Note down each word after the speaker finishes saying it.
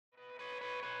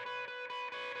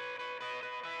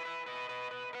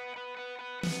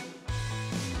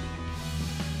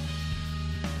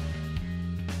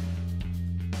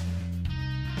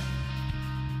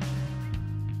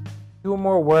Two or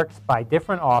more works by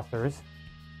different authors.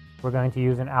 We're going to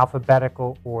use an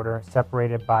alphabetical order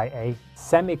separated by a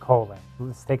semicolon.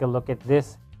 Let's take a look at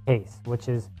this case, which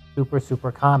is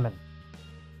super common.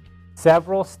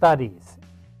 Several studies,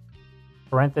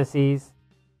 parentheses,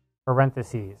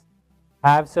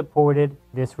 have supported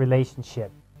this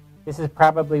relationship. This is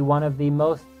probably one of the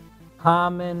most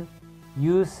common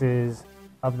uses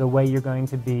of the way you're going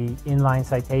to be inline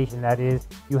citation. That is,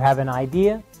 you have an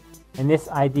idea, and this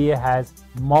idea has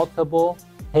multiple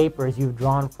papers you've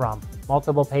drawn from,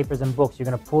 multiple papers and books. You're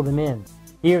going to pull them in.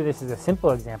 Here, this is a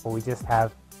simple example. We just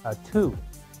have two.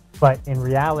 But in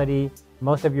reality,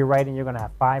 most of your writing, you're going to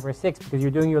have 5 or 6 because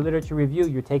you're doing your literature review.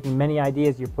 You're taking many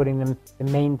ideas. You're putting them, the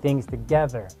main things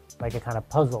together, like a kind of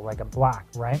puzzle, like a block,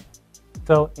 right?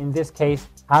 So in this case,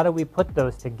 how do we put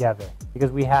those together?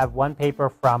 Because we have one paper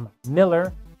from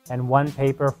Miller and one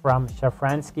paper from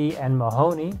Shafransky and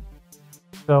Mahoney.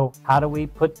 So how do we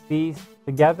put these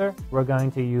together? We're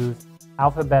going to use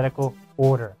alphabetical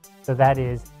order. So that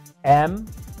is M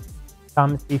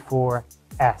comes before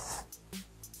S.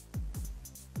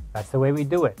 That's the way we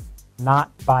do it,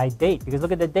 not by date. Because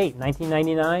look at the date,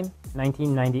 1999,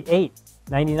 1998.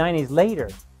 99 is later.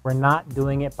 We're not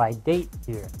doing it by date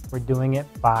here. We're doing it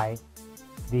by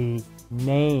the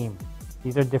name.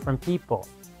 These are different people.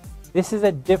 This is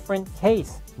a different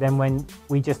case than when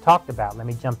we just talked about. Let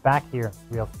me jump back here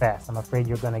real fast. I'm afraid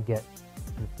you're going to get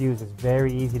confused. It's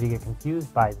very easy to get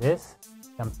confused by this.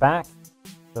 Jump back,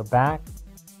 go back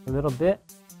a little bit.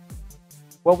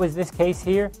 What was this case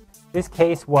here? This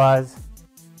case was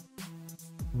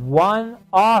one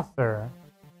author,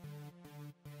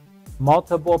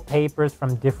 multiple papers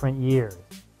from different years.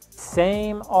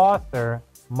 Same author,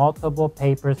 multiple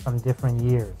papers from different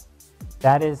years.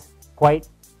 That is quite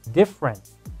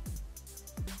different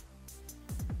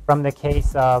from the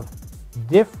case of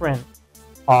different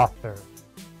authors.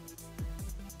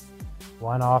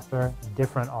 One author,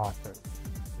 different authors.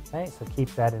 Okay, so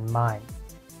keep that in mind.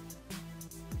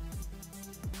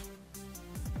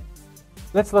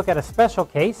 Let's look at a special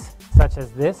case, such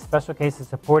as this. Special case is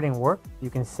supporting work. You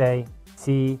can say,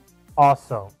 see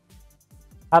also.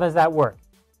 How does that work?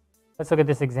 Let's look at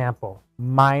this example.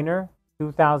 Minor,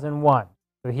 2001.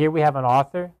 So here we have an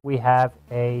author. We have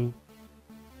a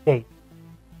date.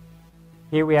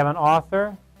 Here we have an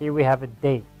author. Here we have a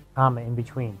date, comma in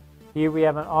between. Here we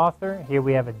have an author. Here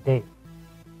we have a date.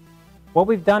 What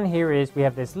we've done here is we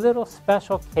have this little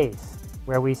special case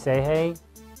where we say, hey,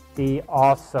 see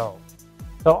also.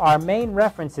 So our main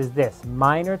reference is this,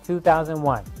 minor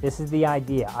 2001. This is the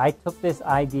idea. I took this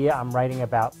idea I'm writing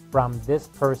about from this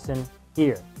person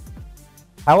here.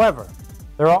 However,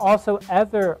 there are also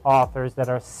other authors that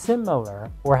are similar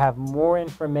or have more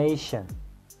information.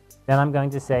 Then I'm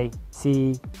going to say,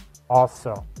 see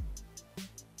also.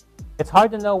 It's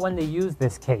hard to know when to use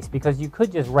this case because you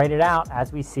could just write it out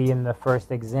as we see in the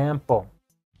first example.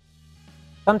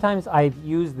 Sometimes I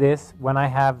use this when I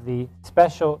have the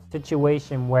special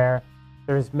situation where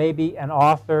there's maybe an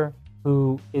author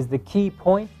who is the key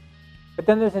point, but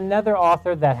then there's another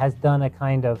author that has done a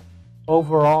kind of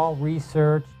overall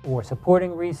research or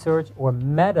supporting research or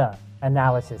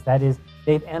meta-analysis. That is,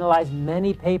 they've analyzed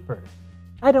many papers.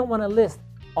 I don't want to list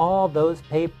all those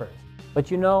papers,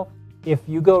 but you know, if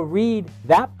you go read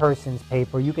that person's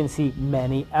paper, you can see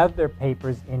many other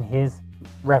papers in his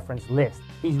reference list.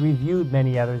 He's reviewed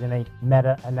many others in a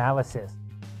meta-analysis.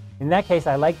 In that case,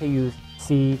 I like to use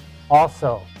see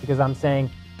also because I'm saying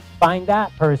find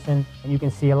that person and you can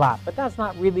see a lot. But that's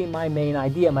not really my main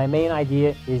idea. My main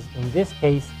idea is, in this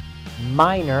case,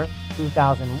 minor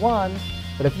 2001.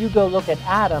 But if you go look at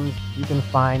Adams, you can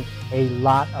find a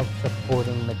lot of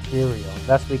supporting material.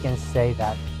 Thus, we can say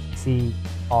that see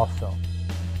also.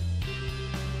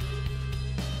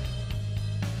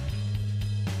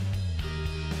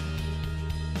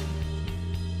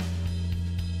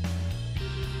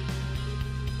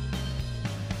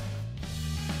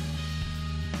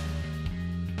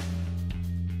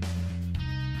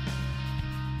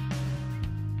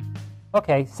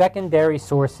 Okay, secondary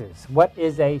sources. What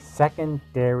is a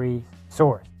secondary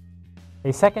source?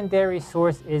 A secondary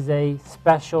source is a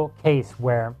special case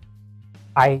where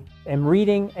I am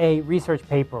reading a research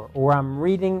paper or I'm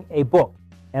reading a book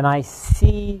and I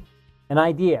see an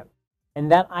idea, and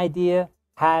that idea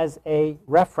has a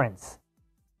reference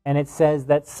and it says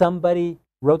that somebody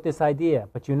wrote this idea,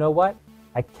 but you know what?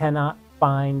 I cannot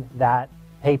find that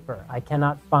paper. I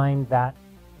cannot find that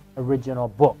original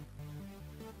book.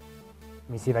 Let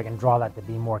me see if I can draw that to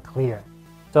be more clear.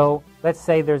 So let's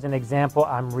say there's an example.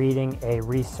 I'm reading a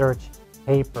research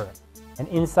paper. And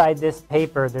inside this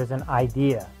paper, there's an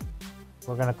idea.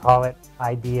 We're going to call it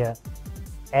idea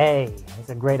A. It's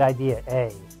a great idea,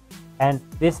 A. And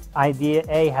this idea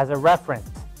A has a reference,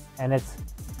 and it's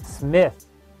Smith,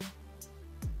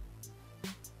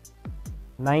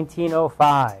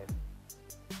 1905.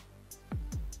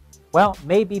 Well,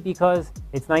 maybe because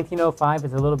it's 1905,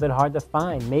 it's a little bit hard to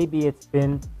find. Maybe it's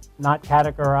been not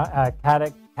categorized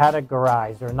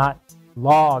or not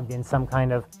logged in some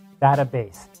kind of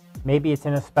database. Maybe it's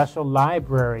in a special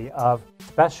library of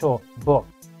special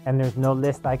books, and there's no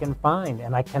list I can find,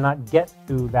 and I cannot get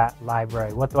to that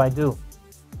library. What do?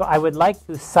 So I would like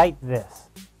to cite this.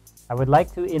 I would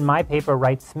like to, in my paper,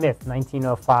 write Smith,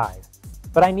 1905.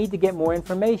 But I need to get more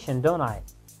information, don't I?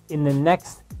 In the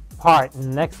next part, in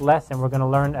the next lesson, we're going to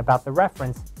learn about the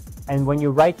reference. And when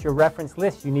you write your reference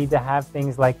list, you need to have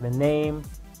things like the name,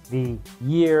 the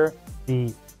year,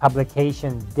 the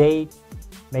publication date,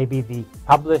 maybe the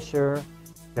publisher,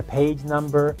 the page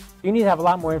number. You need to have a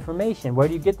lot more information. Where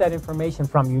do you get that information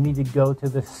from? You need to go to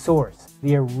the source,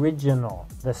 the original,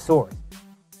 the source.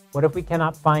 What if we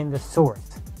cannot find the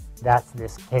source? That's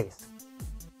this case.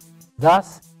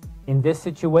 Thus, in this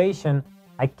situation,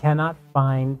 I cannot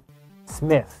find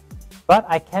Smith. But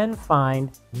I can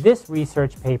find this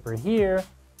research paper here,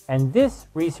 and this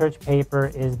research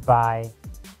paper is by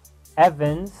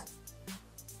Evans.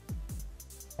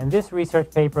 And this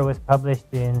research paper was published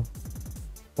in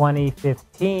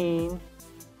 2015.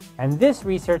 And this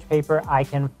research paper I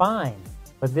can find.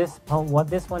 But this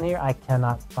one here I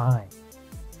cannot find.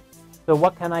 So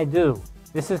what can I do?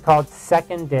 This is called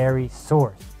secondary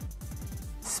source.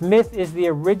 Smith is the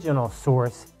original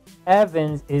source.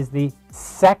 Evans is the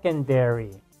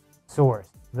secondary source.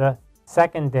 The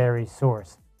secondary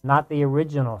source, not the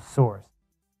original source.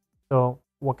 So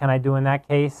what can I do in that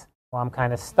case? Well, I'm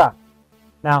kind of stuck.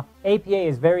 Now, APA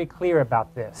is very clear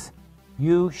about this.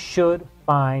 You should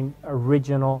find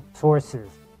original sources.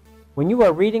 When you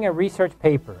are reading a research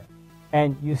paper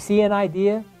and you see an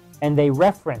idea and they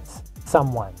reference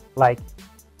someone like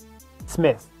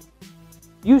Smith,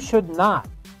 you should not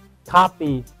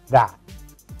copy that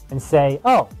and say,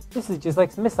 oh, this is just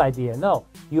like Smith's idea. No,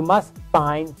 you must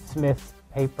find Smith's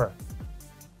paper.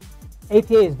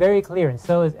 APA is very clear, and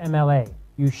so is MLA.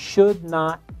 You should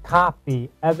not copy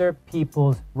other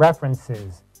people's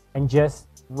references and just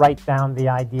write down the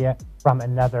idea from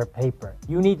another paper.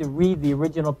 You need to read the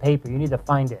original paper. You need to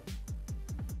find it.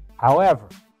 However,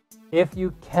 if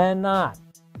you cannot,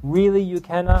 really you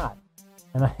cannot,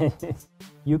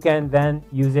 you can then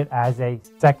use it as a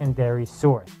secondary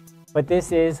source. But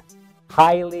this is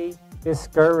highly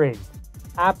discouraged.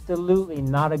 Absolutely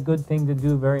not a good thing to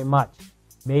do very much.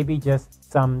 Maybe just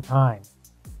sometimes.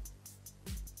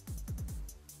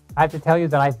 I have to tell you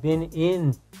that I've been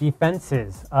in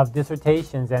defenses of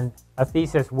dissertations and a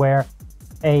thesis where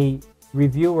a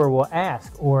reviewer will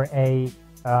ask, or a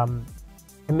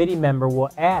committee member will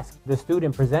ask the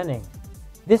student presenting,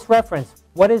 this reference,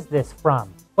 what is this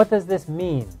from? What does this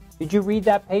mean? Did you read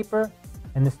that paper?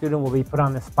 And the student will be put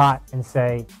on the spot and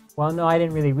say, well, no, I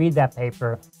didn't really read that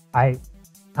paper. I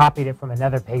copied it from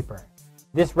another paper.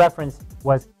 This reference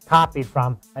was copied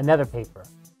from another paper.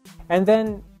 And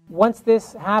then once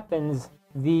this happens,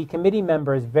 the committee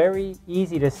member is very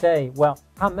easy to say, well,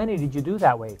 how many did you do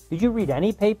that way? Did you read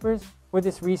any papers for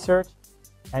this research?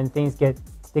 And things get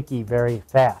sticky very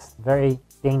fast. Very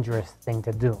dangerous thing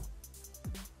to do.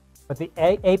 But the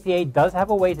APA does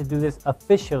have a way to do this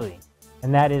officially,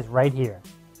 and that is right here,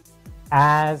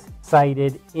 as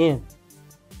cited in.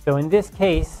 So in this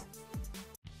case,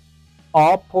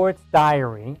 Allport's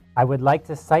diary, I would like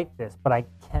to cite this, but I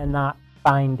cannot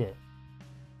find it.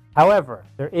 However,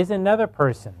 there is another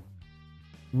person,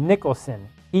 Nicholson.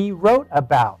 He wrote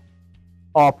about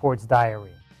Allport's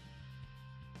diary.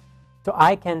 So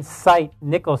I can cite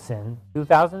Nicholson,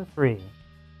 2003,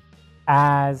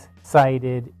 as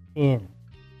cited in.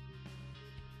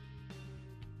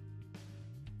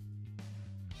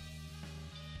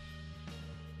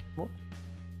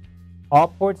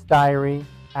 Allport's diary,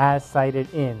 as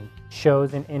cited in,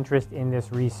 shows an interest in this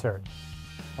research.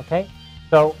 Okay?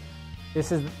 So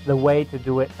this is the way to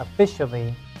do it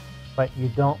officially, but you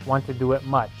don't want to do it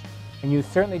much. And you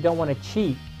certainly don't want to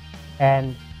cheat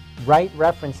and write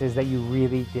references that you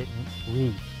really didn't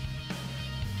read.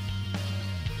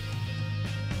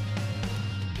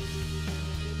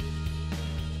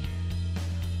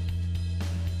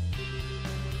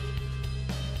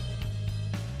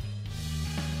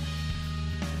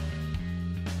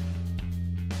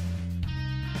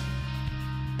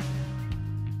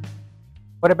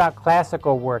 What about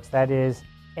classical works? That is,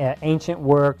 ancient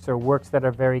works or works that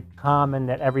are very common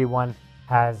that everyone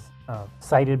has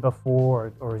cited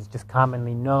before or is just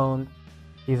commonly known.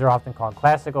 These are often called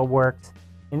classical works.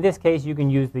 In this case, you can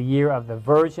use the year of the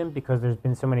version because there's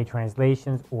been so many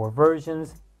translations or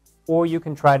versions, or you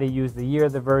can try to use the year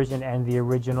of the version and the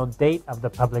original date of the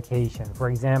publication. For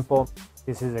example,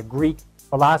 this is a Greek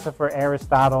philosopher,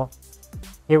 Aristotle.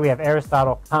 Here we have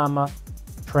Aristotle, comma,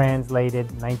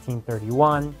 translated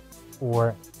 1931,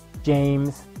 or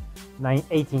James,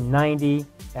 1890,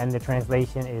 and the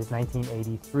translation is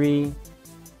 1983.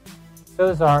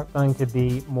 Those are going to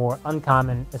be more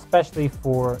uncommon, especially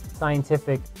for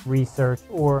scientific research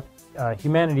or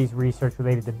humanities research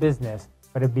related to business,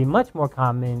 but it'd be much more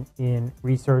common in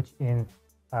research in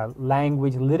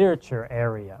language literature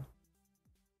area.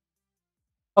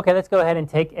 Okay, let's go ahead and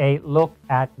take a look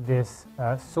at this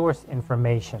source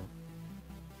information.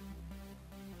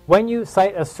 When you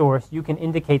cite a source, you can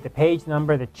indicate the page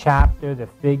number, the chapter, the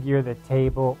figure, the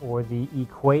table, or the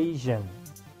equation.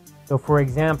 So for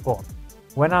example,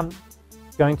 when I'm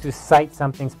going to cite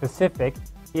something specific,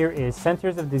 here is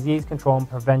Centers of Disease Control and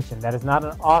Prevention. That is not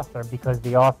an author because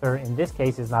the author in this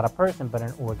case is not a person but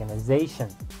an organization.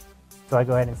 So I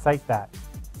go ahead and cite that.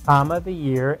 Comma, the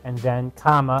year, and then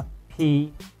comma,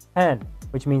 P10,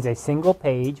 which means a single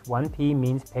page. 1P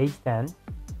means page 10.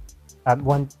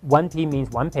 1P means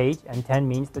one page, and 10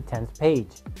 means the 10th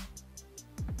page.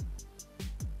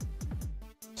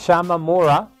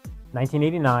 Shamamura,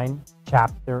 1989,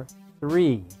 chapter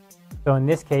 3. So in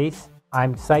this case,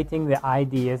 I'm citing the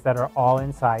ideas that are all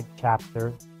inside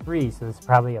chapter 3. So this is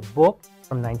probably a book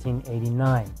from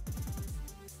 1989.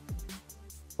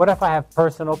 What if I have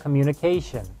personal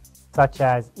communication, such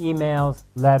as emails,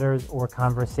 letters, or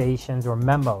conversations, or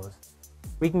memos?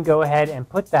 We can go ahead and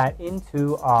put that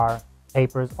into our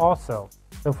papers also.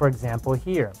 So for example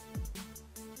here,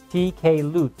 T.K.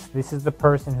 Lutz, this is the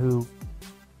person who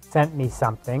sent me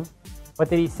something. What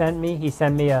did he send me? He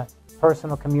sent me a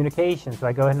personal communication. So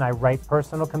I go ahead and I write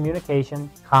personal communication,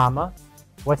 comma,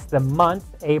 what's the month,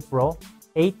 April,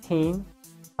 18,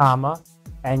 comma,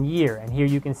 and year. And here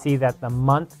you can see that the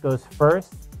month goes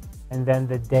first and then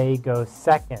the day goes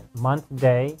second. Month,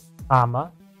 day,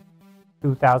 comma,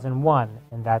 2001,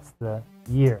 and that's the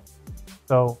year.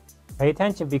 So pay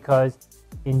attention because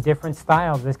in different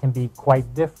styles this can be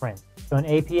quite different. So in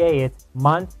APA it's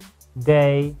month,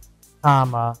 day,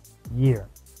 comma, year.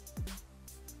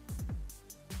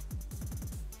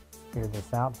 Clear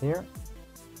this out here.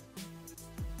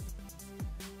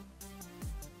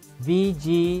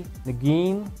 V.G.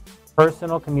 Nagin,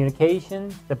 Personal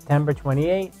Communication, September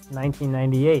 28,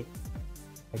 1998.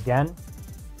 Again,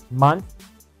 month,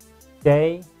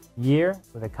 day, year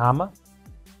with a comma.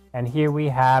 And here we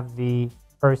have the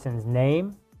person's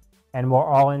name, and we're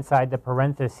all inside the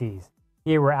parentheses.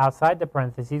 Here we're outside the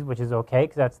parentheses, which is okay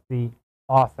because that's the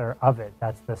author of it.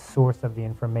 That's the source of the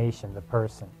information, the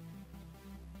person.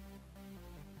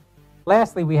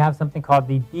 Lastly, we have something called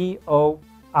the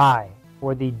DOI,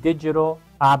 or the Digital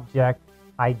Object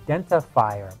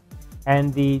Identifier.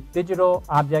 And the Digital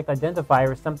Object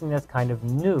Identifier is something that's kind of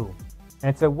new. And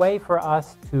it's a way for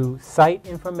us to cite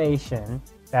information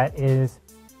that is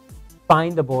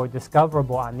findable or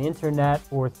discoverable on the internet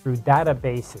or through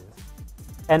databases.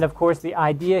 And of course, the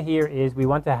idea here is we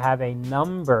want to have a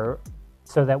number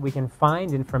so that we can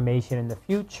find information in the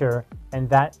future and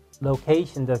that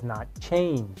location does not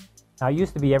change. Now, it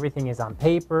used to be everything is on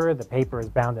paper, the paper is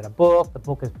bound in a book, the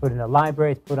book is put in a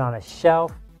library, it's put on a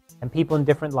shelf, and people in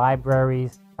different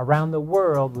libraries around the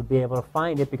world would be able to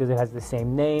find it because it has the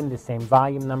same name, the same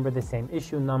volume number, the same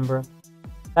issue number.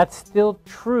 That's still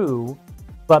true,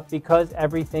 but because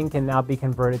everything can now be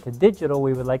converted to digital,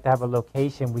 we would like to have a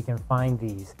location we can find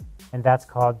these, and that's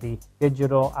called the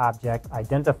Digital Object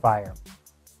Identifier.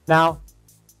 Now,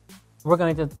 we're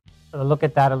going to look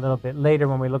at that a little bit later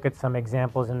when we look at some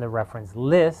examples in the reference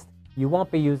list. You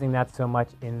won't be using that so much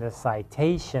in the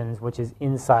citations, which is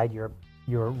inside your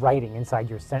writing, inside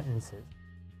your sentences.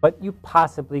 But you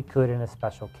possibly could in a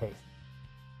special case.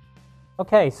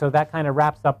 Okay, so that kind of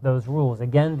wraps up those rules.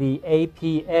 Again, the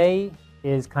APA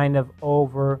is kind of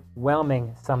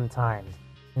overwhelming sometimes.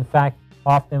 In fact,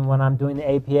 often when I'm doing the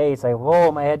APA, it's like,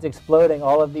 whoa, my head's exploding,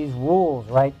 all of these rules,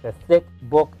 right? The thick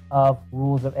book of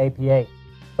rules of APA.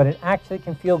 But it actually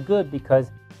can feel good because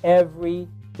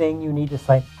everything you need to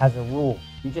cite has a rule.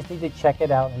 You just need to check it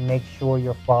out and make sure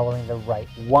you're following the right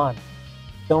one.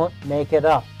 Don't make it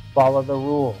up. Follow the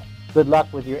rule. Good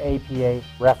luck with your APA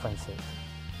references.